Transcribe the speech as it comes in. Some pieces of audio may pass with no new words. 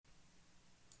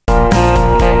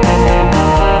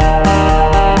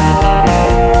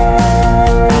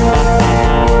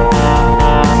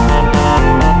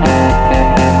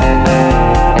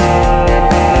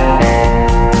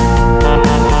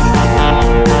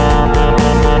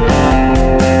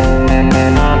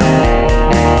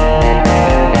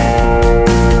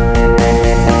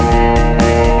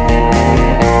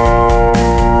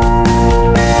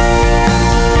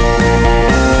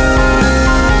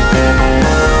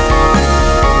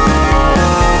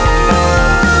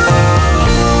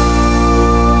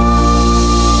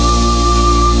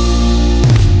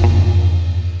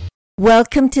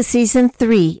Welcome to Season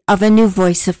 3 of A New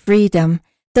Voice of Freedom.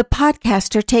 The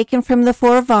podcasts are taken from the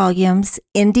 4 volumes,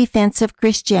 In Defense of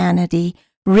Christianity,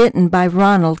 written by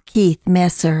Ronald Keith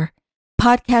Messer.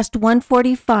 Podcast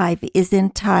 145 is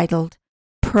entitled,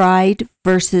 Pride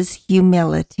versus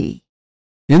Humility.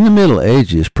 In the Middle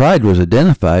Ages, pride was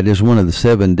identified as one of the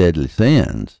 7 deadly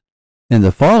sins. In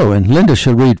the following, Linda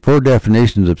shall read 4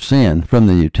 definitions of sin from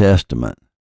the New Testament.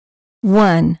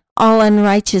 1. All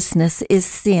unrighteousness is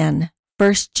sin.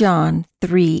 1 John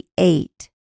 3:8.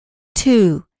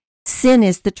 2. Sin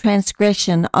is the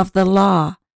transgression of the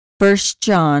law. 1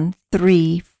 John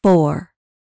 3:4.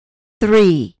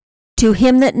 3. To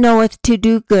him that knoweth to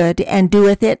do good and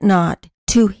doeth it not,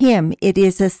 to him it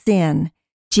is a sin.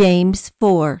 James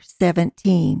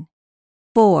 4:17.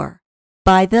 4.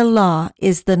 By the law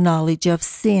is the knowledge of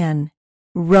sin.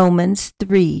 Romans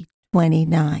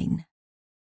 3:29.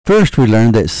 First, we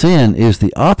learned that sin is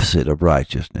the opposite of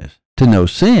righteousness. To know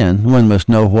sin, one must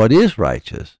know what is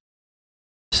righteous.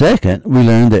 Second, we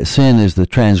learned that sin is the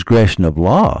transgression of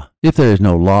law. If there is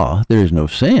no law, there is no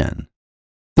sin.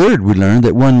 Third, we learned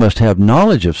that one must have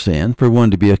knowledge of sin for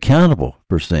one to be accountable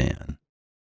for sin.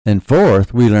 And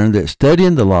fourth, we learned that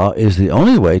studying the law is the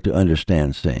only way to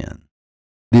understand sin.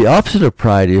 The opposite of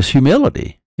pride is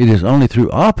humility. It is only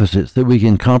through opposites that we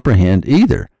can comprehend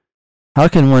either. How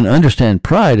can one understand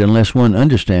pride unless one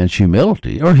understands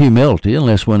humility, or humility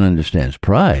unless one understands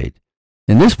pride?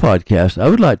 In this podcast, I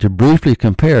would like to briefly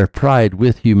compare pride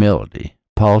with humility.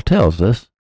 Paul tells us,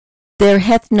 There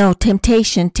hath no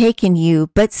temptation taken you,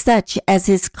 but such as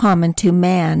is common to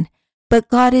man. But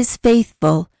God is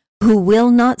faithful, who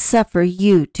will not suffer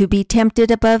you to be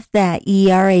tempted above that ye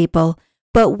are able,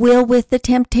 but will with the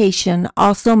temptation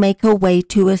also make a way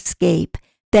to escape,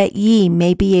 that ye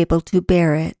may be able to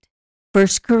bear it.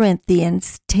 1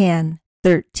 Corinthians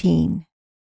 10:13.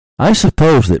 I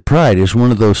suppose that pride is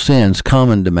one of those sins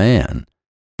common to man.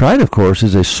 Pride, of course,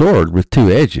 is a sword with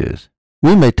 2 edges.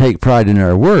 We may take pride in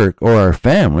our work, or our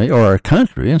family, or our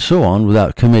country, and so on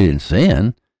without committing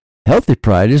sin. Healthy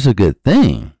pride is a good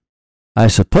thing. I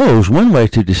suppose one way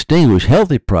to distinguish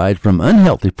healthy pride from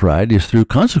unhealthy pride is through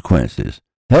consequences.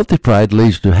 Healthy pride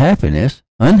leads to happiness.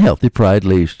 Unhealthy pride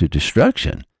leads to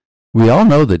destruction. We all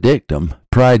know the dictum,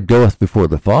 pride goeth before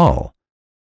the fall.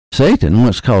 Satan,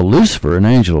 once called Lucifer, an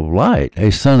angel of light,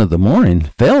 a son of the morning,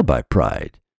 fell by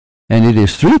pride. And it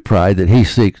is through pride that he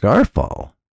seeks our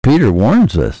fall. Peter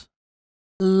warns us,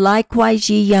 Likewise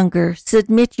ye younger,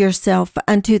 submit yourself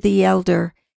unto the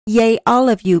elder. Yea, all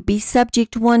of you be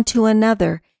subject one to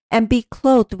another, and be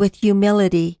clothed with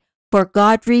humility. For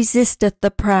God resisteth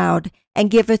the proud, and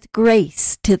giveth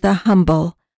grace to the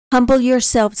humble. Humble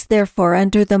yourselves therefore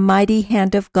under the mighty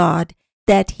hand of God,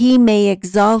 that he may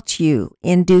exalt you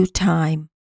in due time.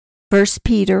 1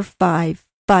 Peter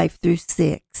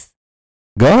 5:5-6.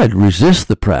 God resists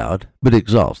the proud, but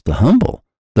exalts the humble.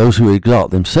 Those who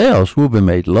exalt themselves will be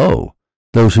made low.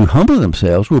 Those who humble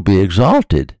themselves will be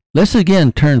exalted. Let's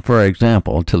again turn for our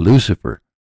example to Lucifer.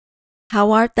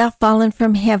 How art thou fallen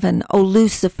from heaven, O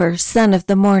Lucifer, son of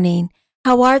the morning?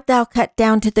 How art thou cut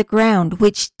down to the ground,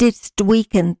 which didst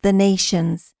weaken the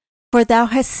nations? For thou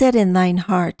hast said in thine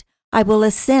heart, I will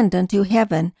ascend unto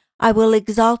heaven. I will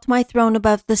exalt my throne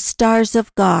above the stars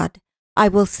of God. I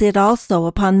will sit also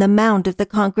upon the mount of the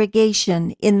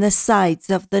congregation in the sides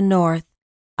of the north.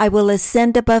 I will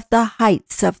ascend above the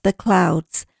heights of the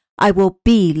clouds. I will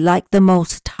be like the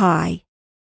Most High.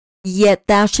 Yet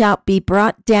thou shalt be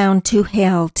brought down to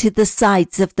hell, to the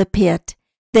sides of the pit.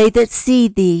 They that see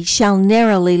thee shall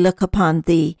narrowly look upon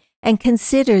thee, and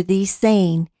consider thee,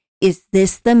 saying, Is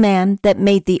this the man that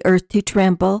made the earth to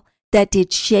tremble, that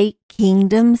did shake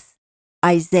kingdoms?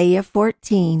 Isaiah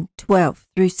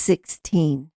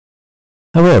 14:12-16.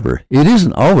 However, it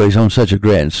isn't always on such a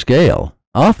grand scale.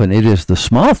 Often it is the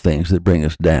small things that bring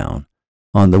us down.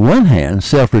 On the one hand,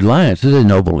 self-reliance is a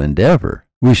noble endeavor.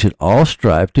 We should all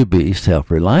strive to be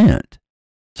self-reliant.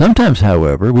 Sometimes,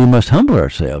 however, we must humble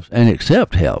ourselves and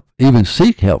accept help, even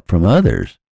seek help from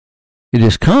others. It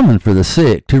is common for the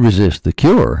sick to resist the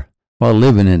cure while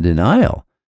living in denial.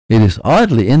 It is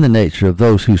oddly in the nature of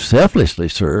those who selflessly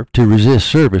serve to resist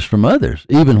service from others,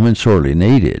 even when sorely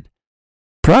needed.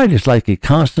 Pride is like a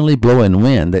constantly blowing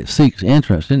wind that seeks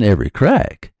entrance in every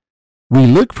crack. We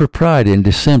look for pride in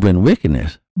dissembling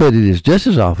wickedness, but it is just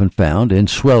as often found in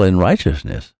swelling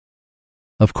righteousness.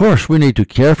 Of course, we need to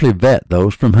carefully vet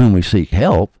those from whom we seek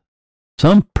help.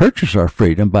 Some purchase our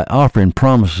freedom by offering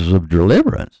promises of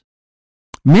deliverance.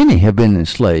 Many have been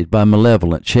enslaved by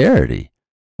malevolent charity.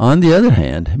 On the other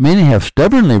hand, many have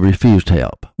stubbornly refused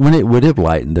help when it would have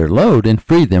lightened their load and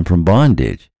freed them from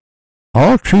bondage.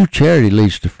 All true charity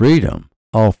leads to freedom.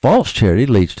 All false charity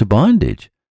leads to bondage.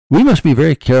 We must be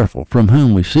very careful from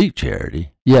whom we seek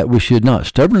charity, yet we should not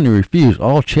stubbornly refuse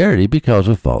all charity because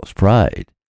of false pride.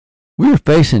 We are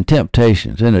facing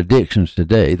temptations and addictions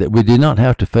today that we did not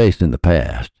have to face in the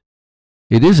past.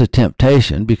 It is a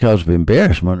temptation because of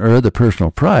embarrassment or other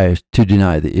personal pride to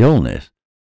deny the illness.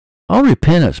 All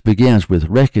repentance begins with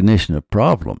recognition of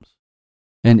problems.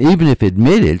 And even if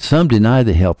admitted, some deny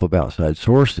the help of outside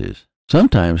sources.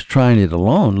 Sometimes trying it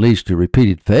alone leads to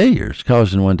repeated failures,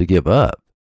 causing one to give up.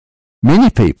 Many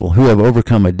people who have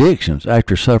overcome addictions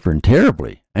after suffering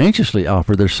terribly anxiously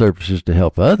offer their services to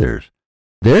help others.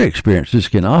 Their experiences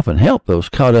can often help those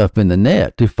caught up in the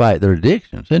net to fight their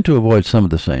addictions and to avoid some of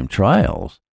the same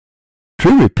trials.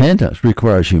 True repentance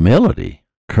requires humility,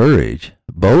 courage,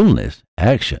 boldness,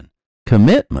 action,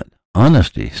 commitment,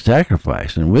 honesty,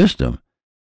 sacrifice, and wisdom.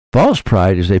 False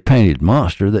pride is a painted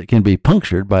monster that can be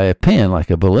punctured by a pen like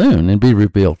a balloon and be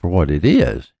revealed for what it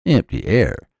is, empty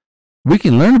air. We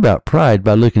can learn about pride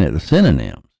by looking at the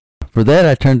synonyms. For that,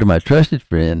 I turn to my trusted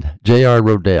friend, J.R.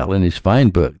 Rodell, in his fine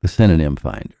book, The Synonym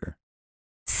Finder.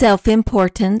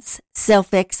 Self-importance,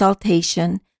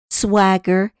 self-exaltation,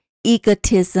 swagger,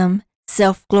 egotism,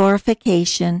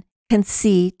 self-glorification,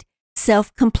 conceit,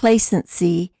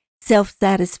 self-complacency,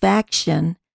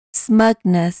 self-satisfaction,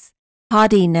 smugness,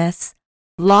 haughtiness,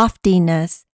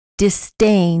 loftiness,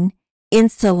 disdain,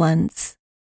 insolence,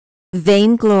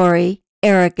 vainglory,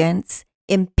 arrogance,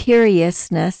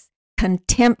 imperiousness,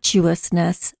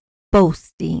 contemptuousness,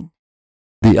 boasting.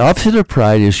 The opposite of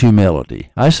pride is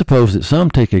humility. I suppose that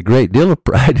some take a great deal of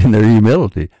pride in their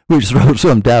humility, which throws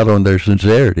some doubt on their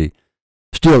sincerity.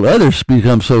 Still others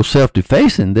become so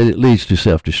self-defacing that it leads to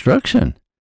self-destruction.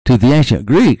 To the ancient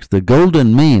Greeks, the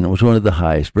golden mean was one of the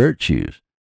highest virtues.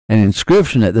 An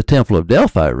inscription at the Temple of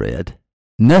Delphi read,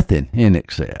 "Nothing in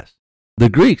excess." The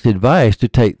Greeks advised to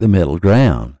take the middle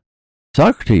ground.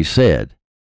 Socrates said,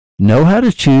 "Know how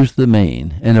to choose the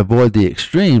mean and avoid the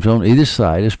extremes on either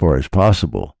side as far as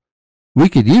possible." We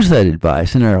could use that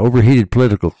advice in our overheated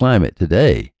political climate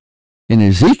today. In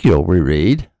Ezekiel we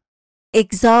read,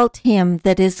 "Exalt him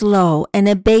that is low and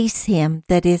abase him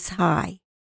that is high."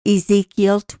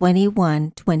 Ezekiel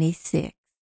 21:26.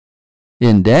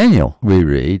 In Daniel we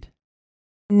read,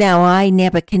 "Now I,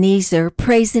 Nebuchadnezzar,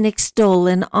 praise and extol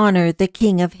and honor the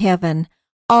King of heaven,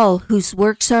 all whose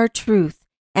works are truth,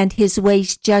 and his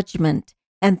ways judgment,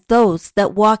 and those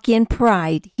that walk in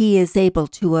pride he is able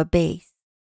to abase."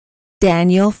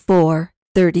 Daniel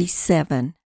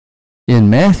 4:37. In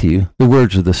Matthew, the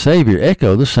words of the Savior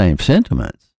echo the same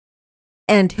sentiments.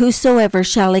 "And whosoever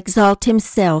shall exalt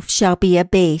himself shall be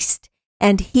abased,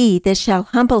 and he that shall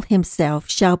humble himself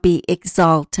shall be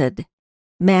exalted."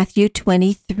 Matthew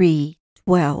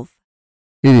 23:12.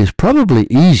 It is probably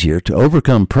easier to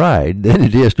overcome pride than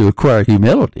it is to acquire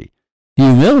humility.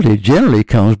 Humility generally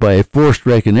comes by a forced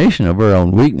recognition of our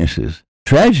own weaknesses.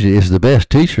 Tragedy is the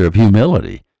best teacher of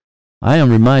humility. I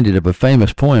am reminded of a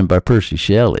famous poem by Percy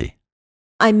Shelley.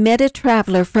 "I met a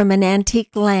traveler from an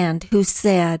antique land who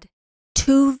said,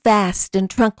 'Two vast and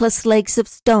trunkless legs of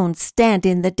stone stand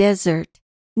in the desert.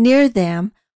 Near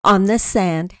them, on the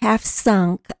sand, half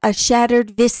sunk, a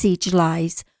shattered visage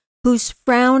lies, whose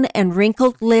frown and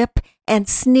wrinkled lip and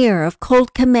sneer of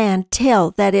cold command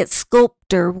tell that its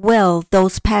sculptor well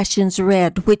those passions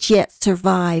read which yet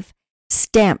survive,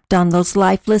 stamped on those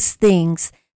lifeless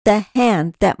things, the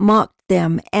hand that mocked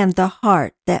them and the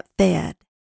heart that fed.'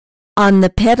 On the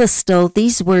pedestal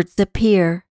these words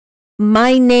appear,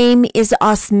 'My name is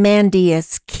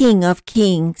Osmandius, King of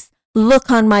Kings.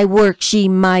 Look on my works, ye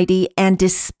mighty, and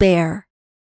despair.'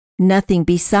 Nothing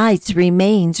besides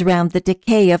remains round the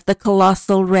decay of the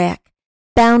colossal wreck.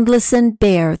 Boundless and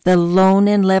bare, the lone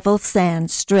and level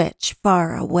sands stretch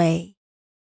far away."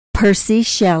 Percy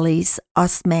Shelley's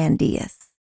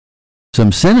Osmandius.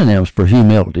 Some synonyms for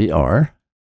humility are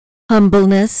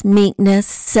humbleness, meekness,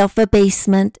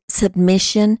 self-abasement,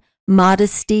 submission,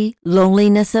 modesty,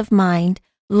 lowliness of mind,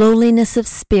 lowliness of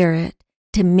spirit,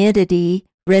 timidity,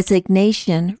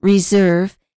 resignation,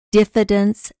 reserve,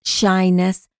 diffidence,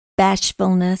 shyness,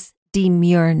 bashfulness,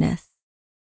 demureness.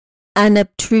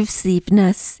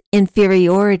 Unobtrusiveness,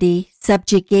 inferiority,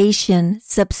 subjugation,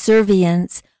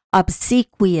 subservience,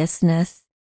 obsequiousness,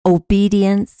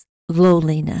 obedience,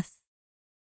 lowliness.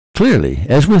 Clearly,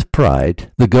 as with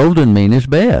pride, the golden mean is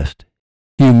best.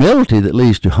 Humility that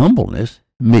leads to humbleness,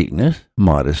 meekness,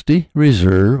 modesty,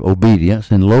 reserve, obedience,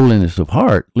 and lowliness of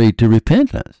heart lead to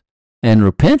repentance, and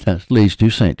repentance leads to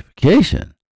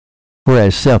sanctification.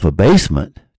 Whereas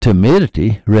self-abasement,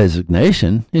 timidity,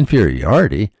 resignation,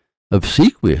 inferiority,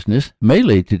 obsequiousness may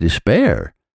lead to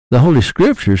despair, The Holy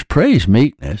Scriptures praise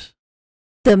meekness.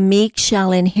 The meek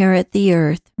shall inherit the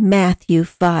earth. Matthew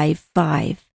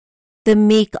 5:5. The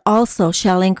meek also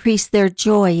shall increase their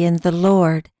joy in the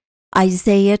Lord.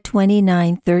 Isaiah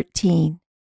 29:13.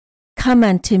 Come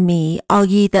unto me, all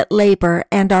ye that labor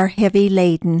and are heavy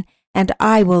laden, and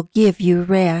I will give you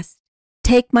rest.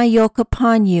 Take my yoke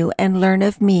upon you and learn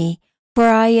of me, for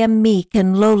I am meek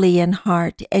and lowly in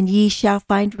heart, and ye shall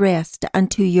find rest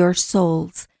unto your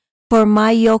souls. For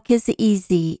my yoke is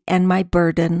easy and my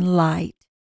burden light.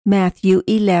 Matthew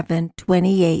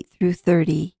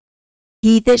 11:28-30.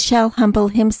 He that shall humble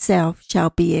himself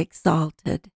shall be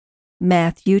exalted.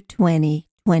 Matthew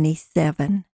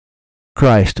 20:27.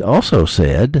 Christ also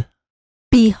said,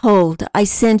 Behold, I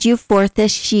send you forth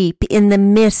as sheep in the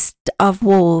midst of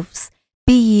wolves.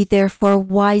 Be ye therefore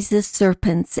wise as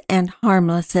serpents and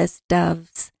harmless as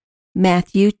doves.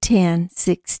 Matthew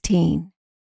 10:16.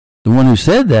 The one who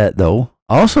said that, though,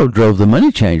 also drove the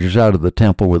money changers out of the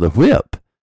temple with a whip.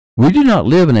 We do not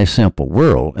live in a simple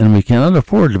world, and we cannot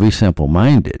afford to be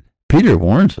simple-minded. Peter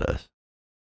warns us.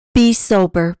 Be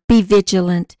sober, be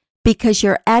vigilant, because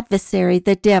your adversary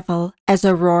the devil, as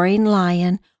a roaring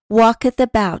lion, walketh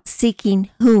about seeking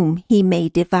whom he may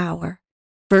devour.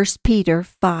 1 Peter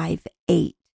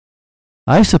 5:8.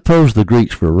 I suppose the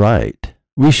Greeks were right.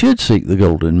 We should seek the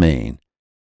golden mean.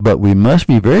 But we must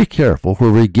be very careful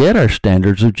where we get our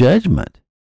standards of judgment.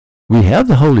 We have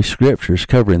the Holy Scriptures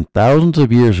covering thousands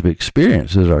of years of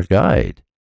experience as our guide.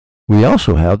 We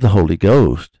also have the Holy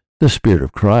Ghost, the Spirit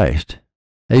of Christ,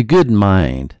 a good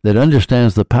mind that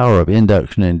understands the power of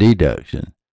induction and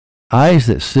deduction, eyes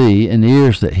that see and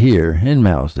ears that hear and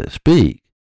mouths that speak.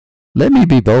 Let me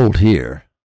be bold here,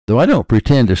 though I don't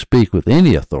pretend to speak with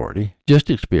any authority, just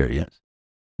experience.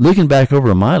 Looking back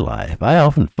over my life, I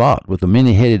often fought with the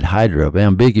many-headed hydra of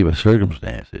ambiguous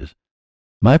circumstances.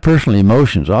 My personal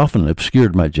emotions often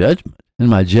obscured my judgment, and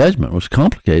my judgment was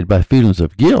complicated by feelings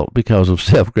of guilt because of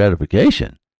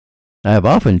self-gratification. I have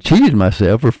often cheated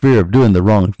myself for fear of doing the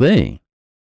wrong thing.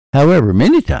 However,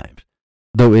 many times,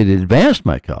 though it advanced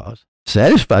my cause,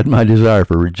 satisfied my desire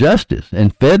for justice,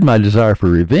 and fed my desire for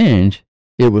revenge,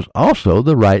 it was also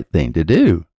the right thing to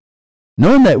do.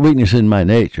 Knowing that weakness in my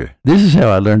nature, this is how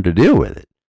I learned to deal with it.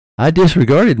 I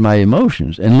disregarded my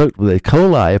emotions and looked with a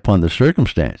cold eye upon the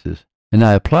circumstances, and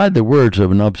I applied the words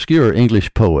of an obscure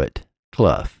English poet,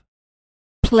 Clough.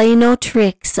 Play no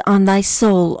tricks on thy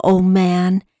soul, O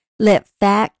man. Let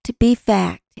fact be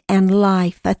fact, and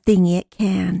life a thing it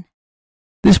can.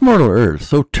 This mortal earth,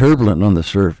 so turbulent on the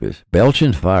surface,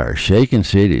 belching fire, shaking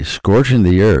cities, scorching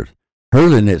the earth,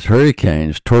 hurling its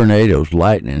hurricanes, tornadoes,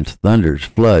 lightnings, thunders,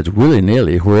 floods,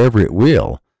 willy-nilly wherever it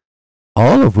will,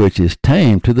 all of which is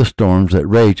tamed to the storms that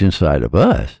rage inside of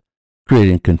us,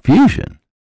 creating confusion,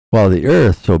 while the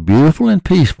earth, so beautiful and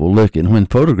peaceful looking when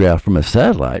photographed from a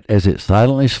satellite as it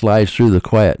silently slides through the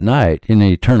quiet night in an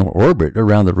eternal orbit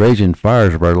around the raging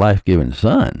fires of our life-giving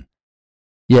sun.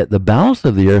 Yet the balance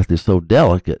of the earth is so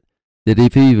delicate that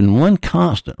if even one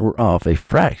constant were off a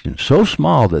fraction so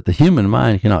small that the human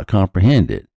mind cannot comprehend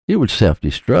it, it would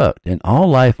self-destruct, and all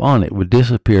life on it would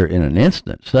disappear in an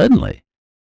instant, suddenly.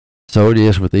 So it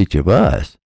is with each of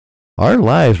us. Our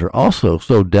lives are also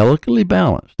so delicately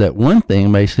balanced that one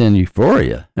thing may send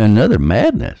euphoria, and another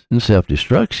madness and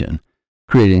self-destruction,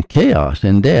 creating chaos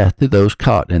and death to those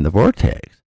caught in the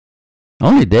vortex.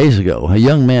 Only days ago, a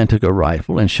young man took a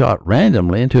rifle and shot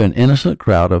randomly into an innocent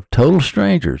crowd of total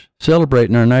strangers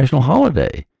celebrating our national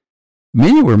holiday.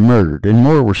 Many were murdered and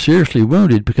more were seriously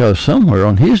wounded because somewhere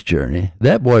on his journey,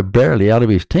 that boy barely out of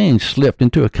his teens slipped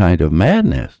into a kind of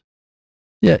madness.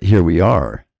 Yet here we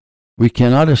are. We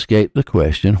cannot escape the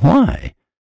question, why?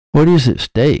 What is at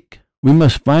stake? We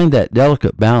must find that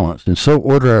delicate balance and so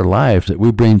order our lives that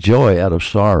we bring joy out of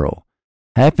sorrow,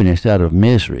 happiness out of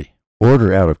misery,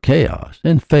 order out of chaos,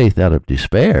 and faith out of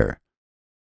despair.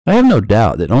 I have no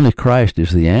doubt that only Christ is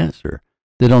the answer,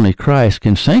 that only Christ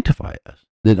can sanctify us,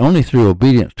 that only through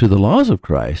obedience to the laws of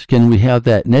Christ can we have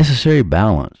that necessary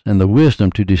balance and the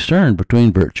wisdom to discern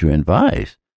between virtue and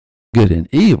vice, good and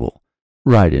evil,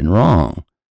 right and wrong.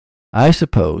 I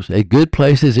suppose a good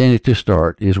place as any to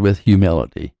start is with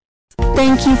humility.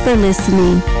 Thank you for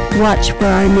listening. Watch for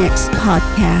our next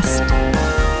podcast.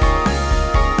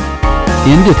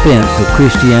 In Defense of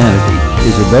Christianity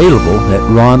is available at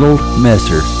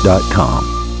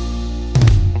ronaldmesser.com.